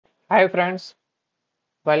Hi friends,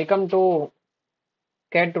 welcome to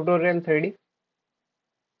CAD tutorial 3D.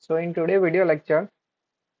 So in today's video lecture,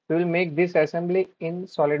 we will make this assembly in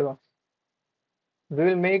SolidWorks. We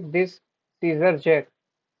will make this scissor jack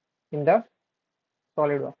in the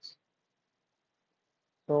SolidWorks.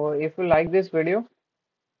 So if you like this video,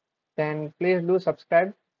 then please do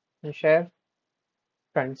subscribe and share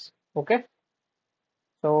friends. Okay,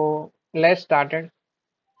 so let's start it.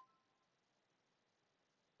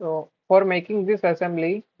 So for making this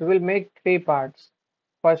assembly, we will make three parts.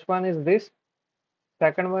 First one is this,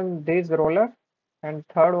 second one this roller, and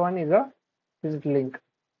third one is a this link.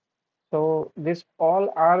 So this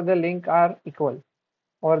all are the link are equal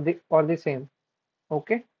or the same.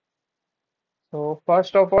 Okay. So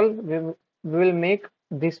first of all, we will make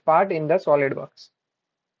this part in the SolidWorks.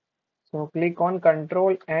 So click on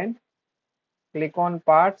Control and click on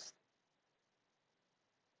Parts.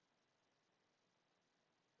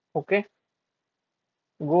 Okay.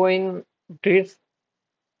 Go in this.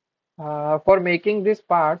 For making these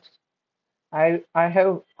parts, I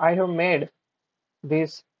have made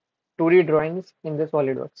these 2D drawings in the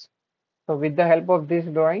SolidWorks. So with the help of this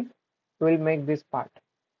drawing, we will make this part.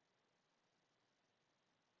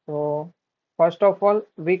 So first of all,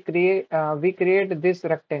 we create this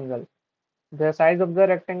rectangle. The size of the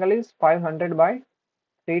rectangle is 500 by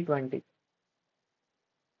 320.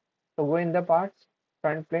 So go in the parts,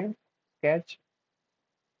 front plane, sketch.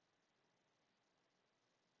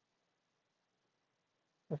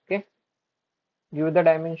 Okay. Give the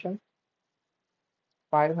dimension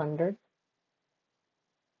 500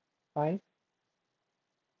 by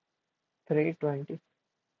 320.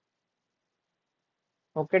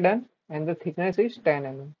 Okay, done. And the thickness is 10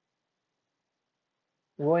 mm.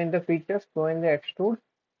 Go in the features, go in the extrude,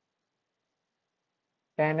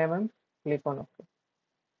 10 mm, click on OK.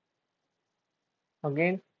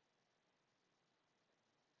 Again,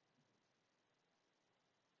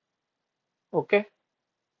 okay,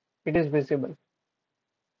 it is visible.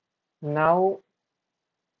 Now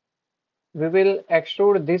we will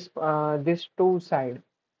extrude this two side,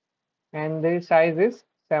 and the size is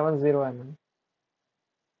 70 mm.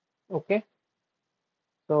 Okay,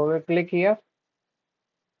 so we click here,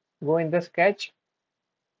 go in the sketch,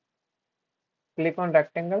 click on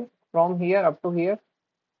rectangle. From here up to here,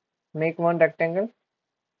 make one rectangle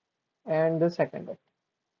and the second one.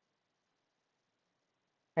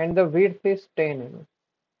 And the width is 10 mm.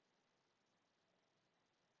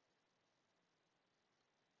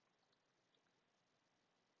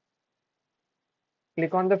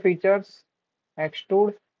 Click on the features,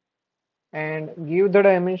 extrude, and give the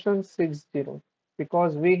dimension 60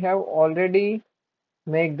 because we have already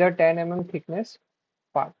made the 10 mm thickness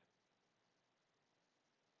part.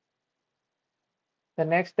 The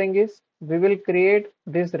next thing is we will create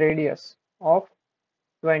this radius of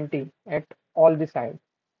 20 at all the sides.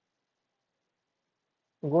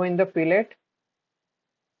 Go in the fillet,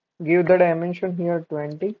 give the dimension here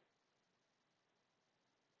 20.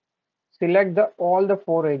 Select the all the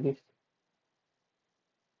four edges.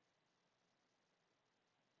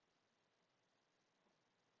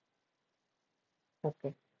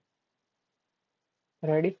 Okay,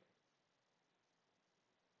 ready.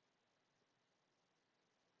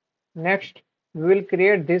 Next, we will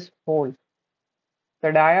create this hole.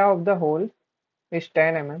 The dia of the hole is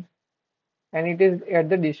 10 mm and it is at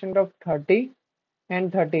the distance of 30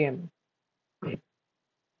 and 30 mm.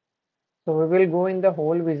 So we will go in the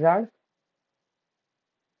hole wizard.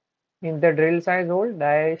 In the drill size hole,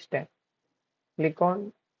 dia is 10. Click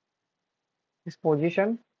on this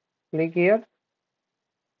position, click here,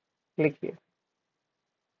 click here.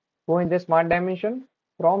 Go in the smart dimension.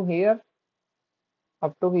 From here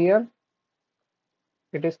up to here,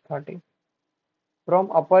 it is 30. From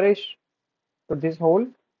upperish to this hole,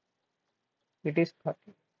 it is 30.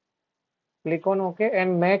 Click on OK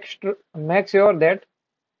and make sure that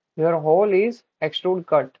your hole is extrude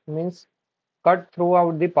cut, means cut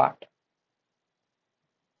throughout the part.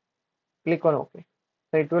 Click on OK.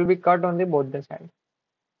 So it will be cut on the both the side.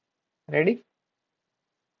 Ready?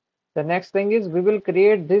 The next thing is we will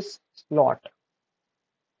create this slot.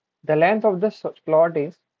 The length of the slot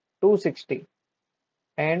is 260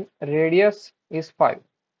 and radius is 5.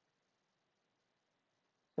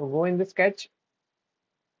 So go in the sketch,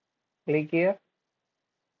 click here,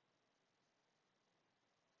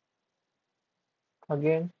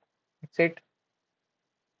 again, that's it.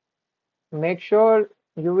 Make sure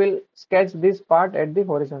you will sketch this part at the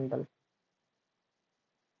horizontal.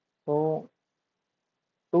 So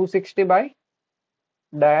 260 by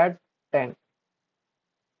dia 10.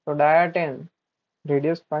 So dia 10,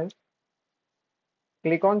 radius 5.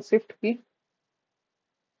 Click on Shift key,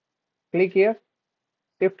 click here,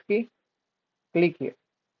 Shift key, click here.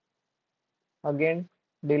 Again,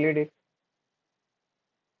 delete it.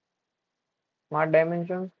 Smart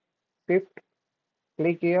dimensions, Shift,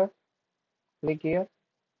 click here,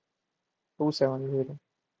 270.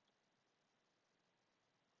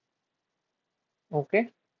 Okay,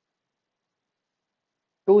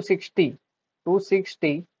 260,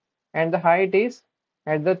 260, and the height is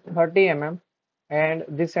at the 30 mm, and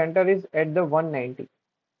the center is at the 190.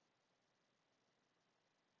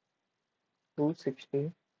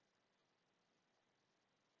 260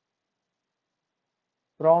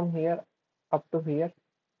 from here up to here,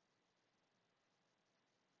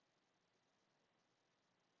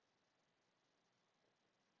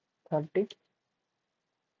 30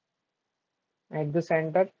 at the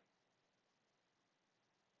center,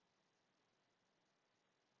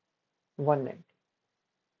 190.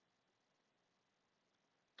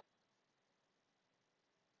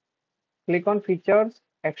 Click on features,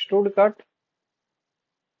 extrude cut,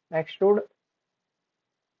 extrude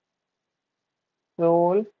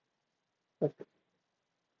roll. Okay.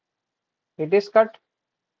 It is cut.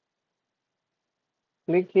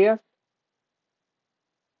 Click here.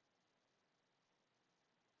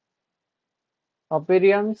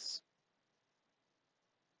 Appearance,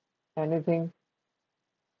 anything,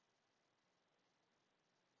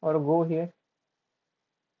 or go here,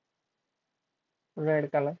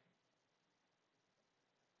 red color,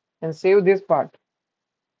 and save this part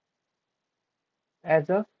as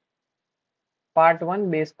a part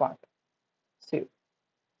 1 base part. Save.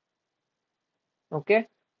 Okay,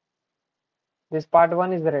 this part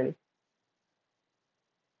 1 is ready.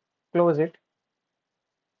 Close it.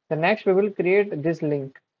 The next we will create this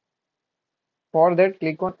link. For that,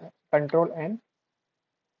 click on Control N,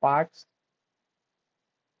 Parts,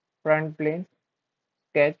 Front Plane,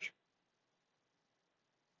 Sketch,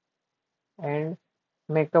 and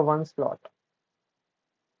make a one slot.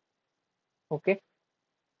 Okay.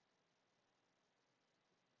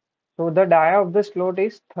 So the dia of the slot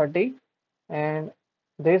is 30, and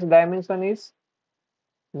this dimension is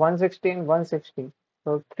 160 and 160.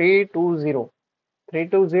 So 320,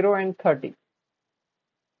 320 and 30.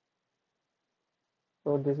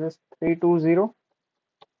 So this is 320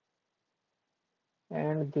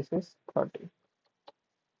 and this is 30.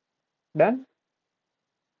 Done.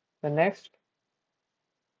 The next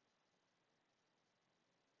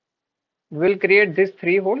we'll create this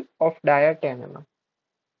 3 hole of dia 10 mm.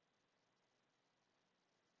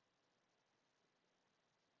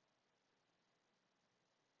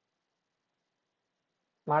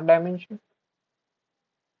 Smart dimension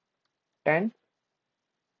 10.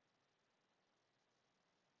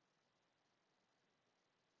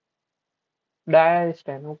 Dia is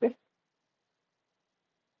 10. Okay.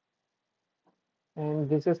 And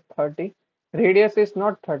this is 30. Radius is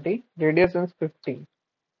not 30. Radius is 15.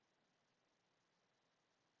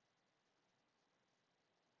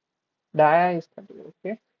 Dia is 30.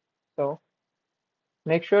 Okay. So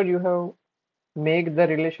make sure you have make the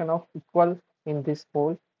relation of equal in this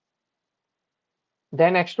hole.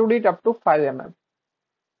 Then extrude it up to 5 mm.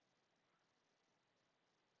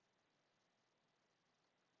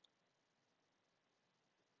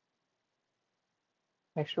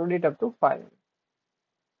 Extrude it up to 5 mm.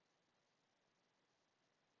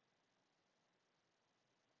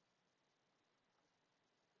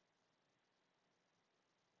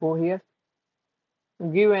 Go here.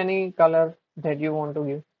 Give any color that you want to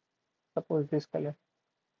give. Suppose this color.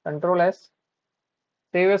 Control S.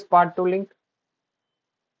 Save as part 2 link.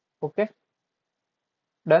 Okay.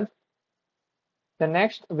 Done. The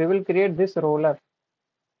next we will create this roller.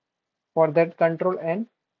 For that, Control N,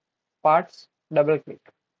 parts, double click.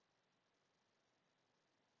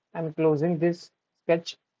 I'm closing this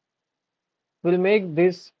sketch. We'll make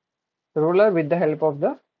this roller with the help of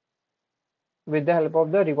the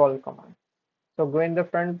revolve command. So go in the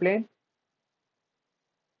front plane,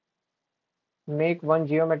 make one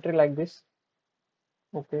geometry like this.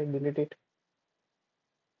 Okay, delete it.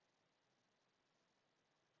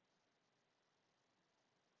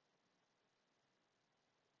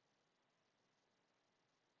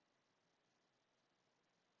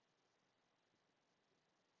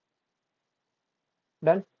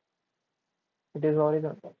 Done. It is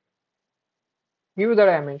horizontal. Give the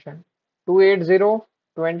dimension 280,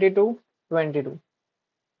 22, 22.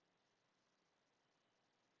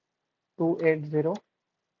 280,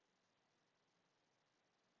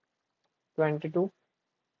 22,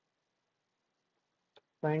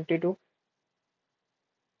 22.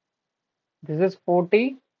 This is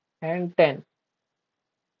 40 and 10.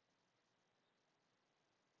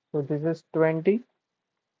 So this is 20,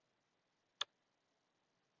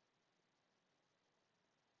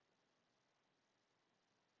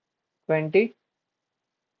 20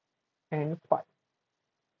 and 5.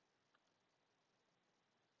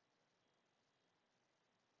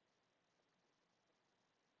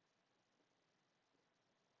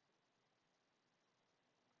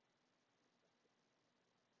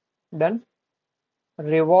 Done.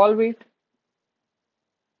 Revolve it.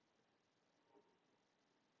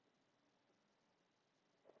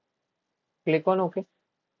 Click on OK.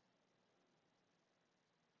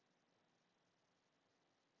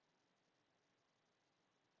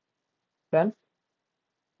 Done.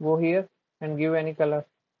 Go here and give any color.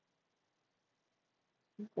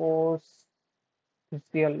 Suppose it's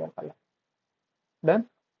the yellow color. Done.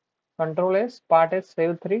 Control S, Part S,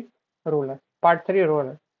 save 3 ruler. Part 3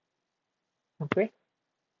 ruler. Okay.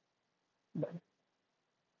 Done.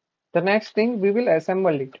 The next thing we will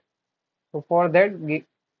assemble it. So for that,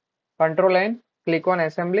 Control N, click on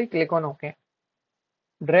assembly, click on OK.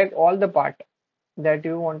 Drag all the part that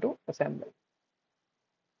you want to assemble.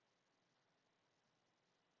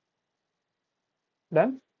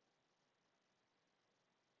 Done.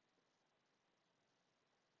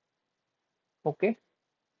 OK.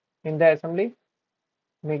 In the assembly,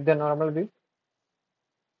 make the normal view.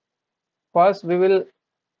 First, we will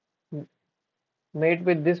mate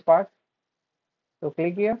with this part. So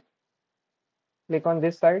click here, click on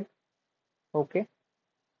this side. OK.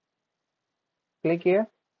 Click here,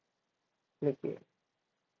 click here.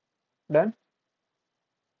 Done.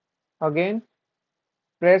 Again,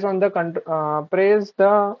 press the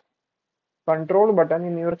control button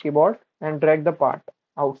in your keyboard and drag the part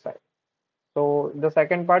outside. So the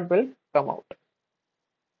second part will come out.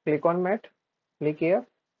 Click on mat, click here,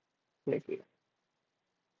 click here.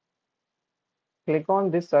 Click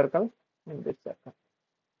on this circle and this circle.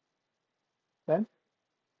 Then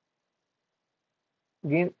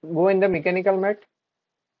go in the mechanical mat,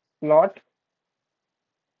 slot,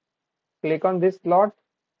 click on this slot,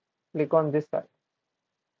 click on this side.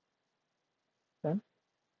 Then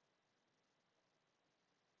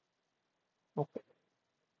okay.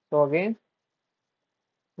 So again,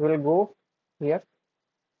 we'll go here,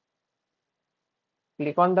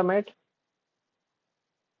 click on the mat,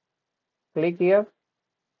 click here,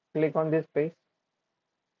 click on this space,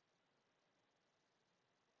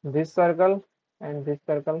 this circle and this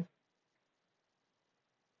circle.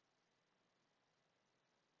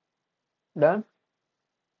 Done.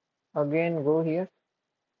 Again, go here,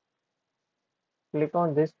 click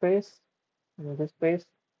on this space, and this space,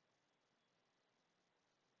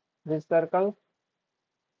 this circle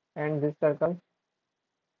and this circle.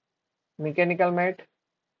 Mechanical mat,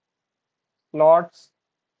 slots,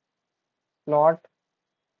 slot,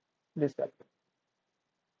 this circle.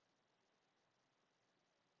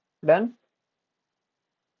 Done.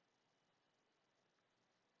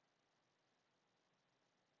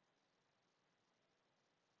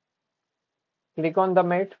 Click on the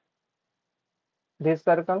mat, this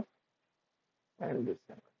circle and this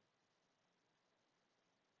circle.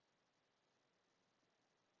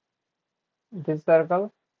 This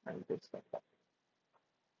circle and this circle.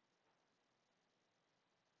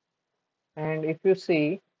 And if you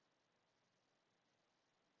see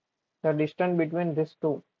the distance between these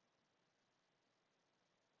two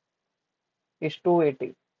is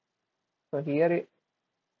 280. So here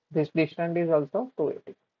this distance is also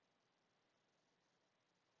 280.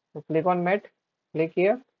 So click on mat, click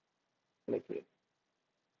here, click here.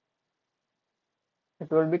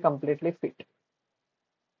 It will be completely fit.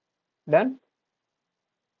 Done.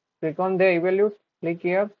 Click on the evaluate, click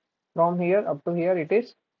here. From here up to here it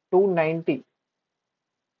is 290.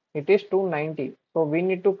 It is 290. So we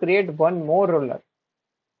need to create one more roller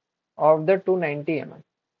of the 290 mm.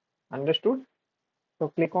 Understood? So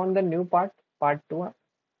click on the new part, part 2,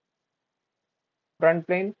 front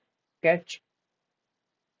plane, sketch.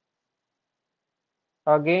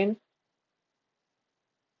 Again,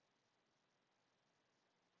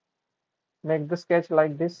 make the sketch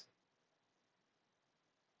like this.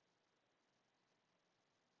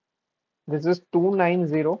 This is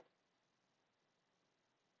 290.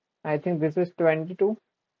 I think this is 22.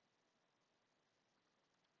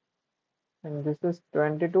 And this is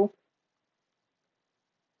 22.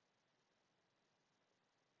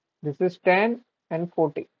 This is 10 and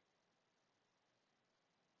 40.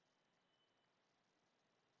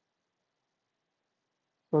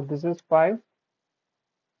 So this is 5,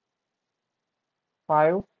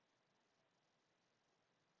 5,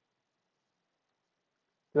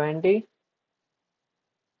 20.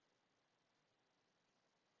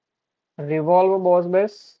 Revolve boss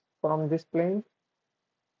base. from this plane.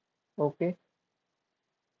 Okay,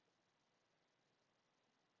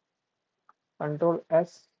 Control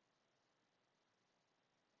S,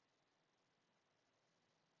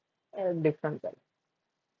 add different color.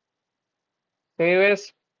 Save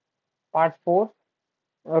as part 4,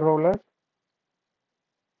 roller.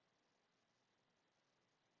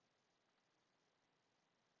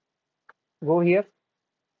 Go here,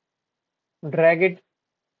 drag it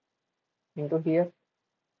into here,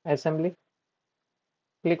 assembly.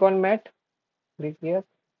 Click on mat, click here,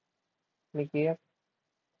 click here,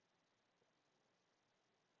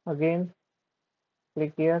 again,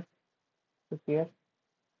 click here, click here,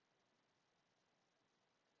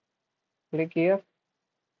 click here,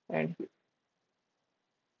 and here.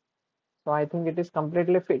 So I think it is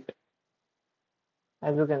completely fit,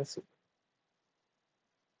 as you can see.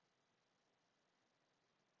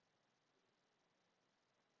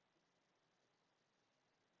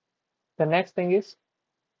 The next thing is,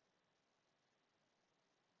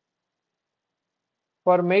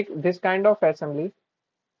 for make this kind of assembly,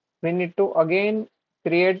 we need to again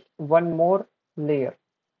create one more layer.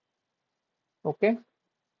 Okay,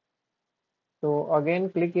 so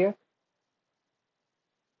again click here,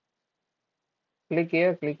 click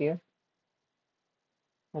here, click here.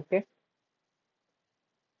 Okay,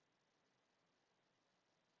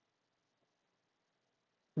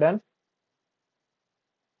 done.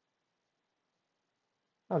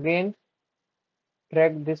 Again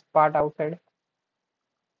drag this part outside.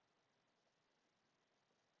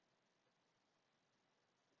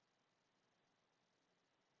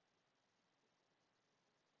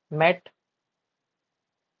 Mat,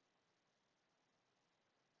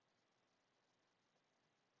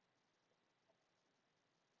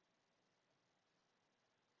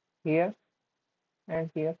 here and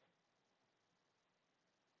here,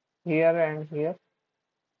 here and here.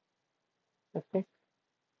 Okay,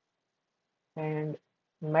 and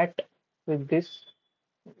mat with this.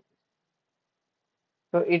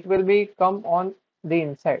 So it will be come on the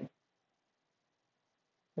inside.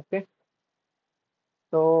 Okay,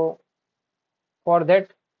 so for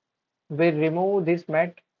that we remove this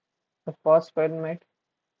mat, the first one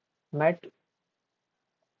mat,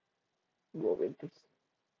 go with this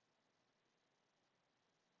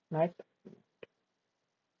mat.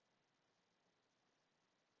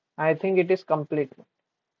 I think it is complete.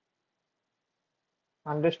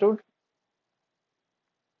 Understood?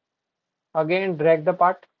 Again drag the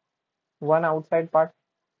part, one outside part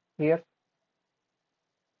here,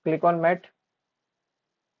 click on mat,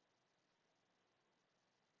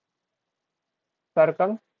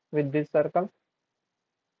 circle with this circle,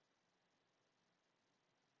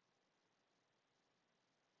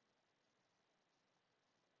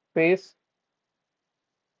 space,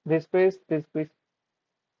 this space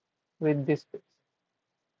with this space.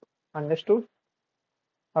 Understood?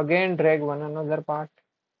 Again drag one another part,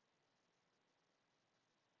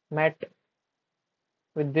 mat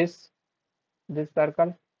with this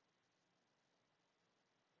circle,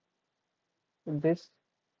 this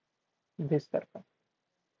this circle.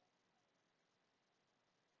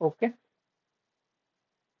 Okay,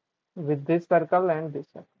 with this circle and this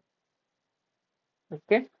circle.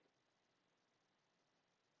 Okay,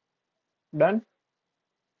 done.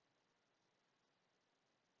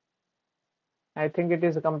 I think it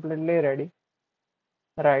is completely ready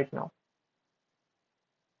right now.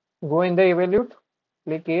 Go in the evaluate,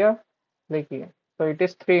 click here, click here. So it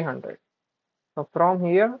is 300. So from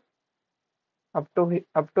here up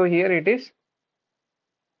to here it is,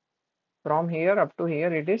 from here up to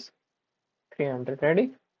here it is 300.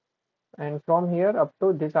 Ready? And from here up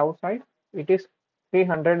to this outside it is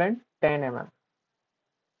 310 mm.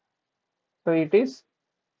 So it is,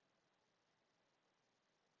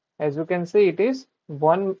 as you can see, it is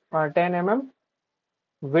 110 mm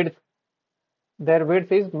width. Their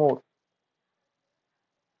width is more.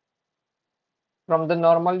 From the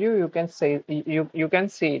normal view you can say, you can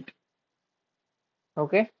see it.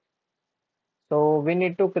 Okay, so we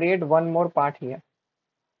need to create one more part here.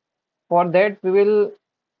 For that we will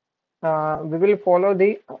follow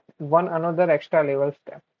the one another extra level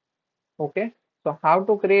step. Okay, so how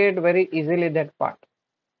to create very easily that part?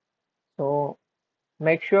 So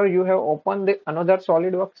make sure you have opened the another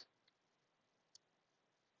SolidWorks.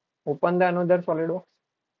 Open the another SolidWorks.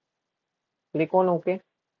 Click on OK.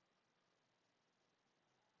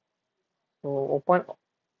 So open.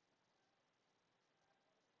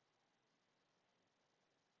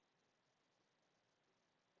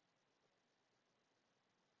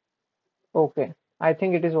 Okay, I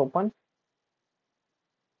think it is open.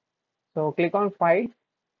 So click on File,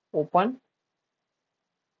 Open.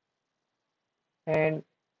 and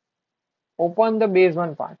open the base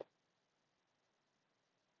one part.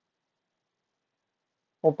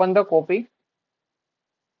 Open the copy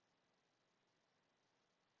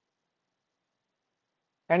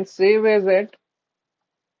and save as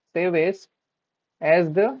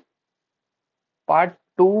the part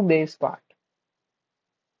 2 base part.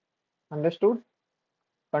 Understood?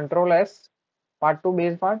 Control S, part 2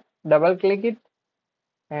 base part, double click it,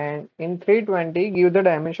 and in 320 give the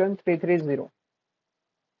dimension 330.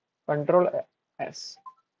 Control S.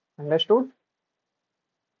 Understood?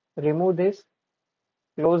 Remove this,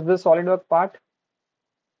 close the SolidWorks part,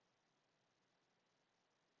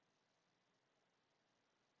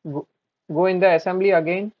 go, go in the assembly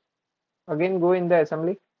again go in the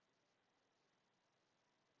assembly.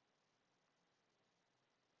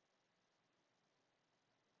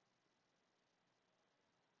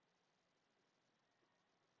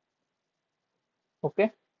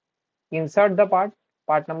 Okay, insert the part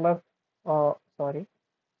number, sorry,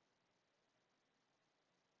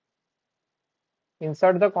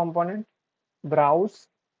 insert the component, browse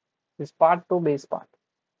this part to base part.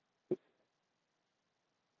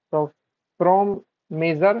 So from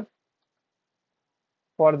measure,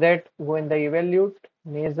 for that go in the evaluate,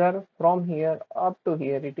 measure from here up to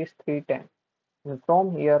here it is 310, and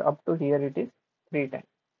from here up to here it is 310,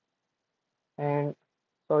 and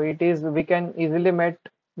so it is, we can easily met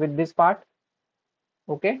with this part.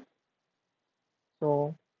 Okay,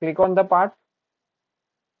 so click on the part,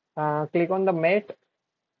 click on the mate,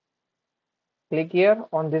 click here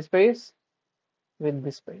on this face with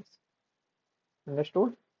this face.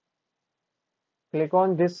 Understood? Click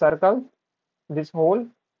on this circle, this hole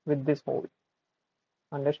with this hole.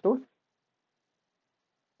 Understood?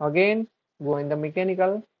 Again go in the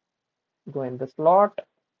mechanical, go in the slot,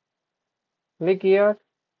 click here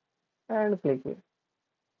and click here.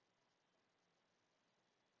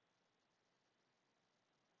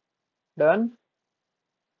 Done.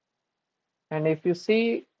 And if you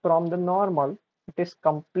see from the normal, it is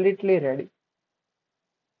completely ready.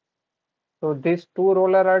 So these two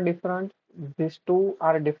roller are different, these two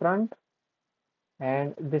are different,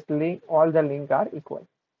 and this link, all the link are equal.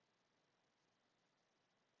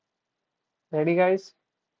 Ready guys?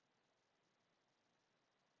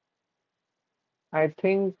 I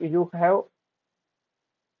think you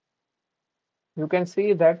can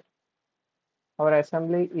see that our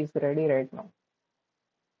assembly is ready right now,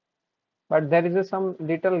 but there is some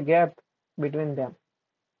little gap between them.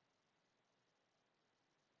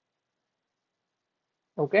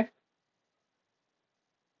 Okay,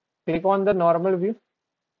 click on the normal view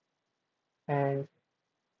and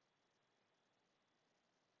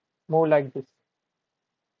move like this.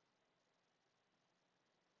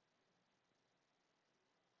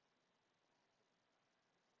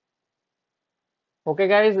 Okay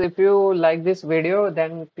guys, if you like this video,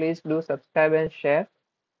 then please do subscribe and share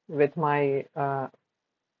with my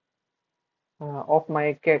of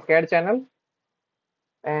my CAD channel,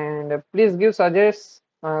 and please give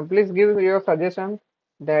your suggestion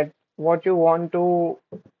that what you want to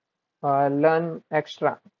learn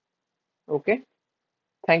extra. Okay,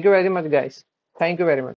 thank you very much guys, thank you very much.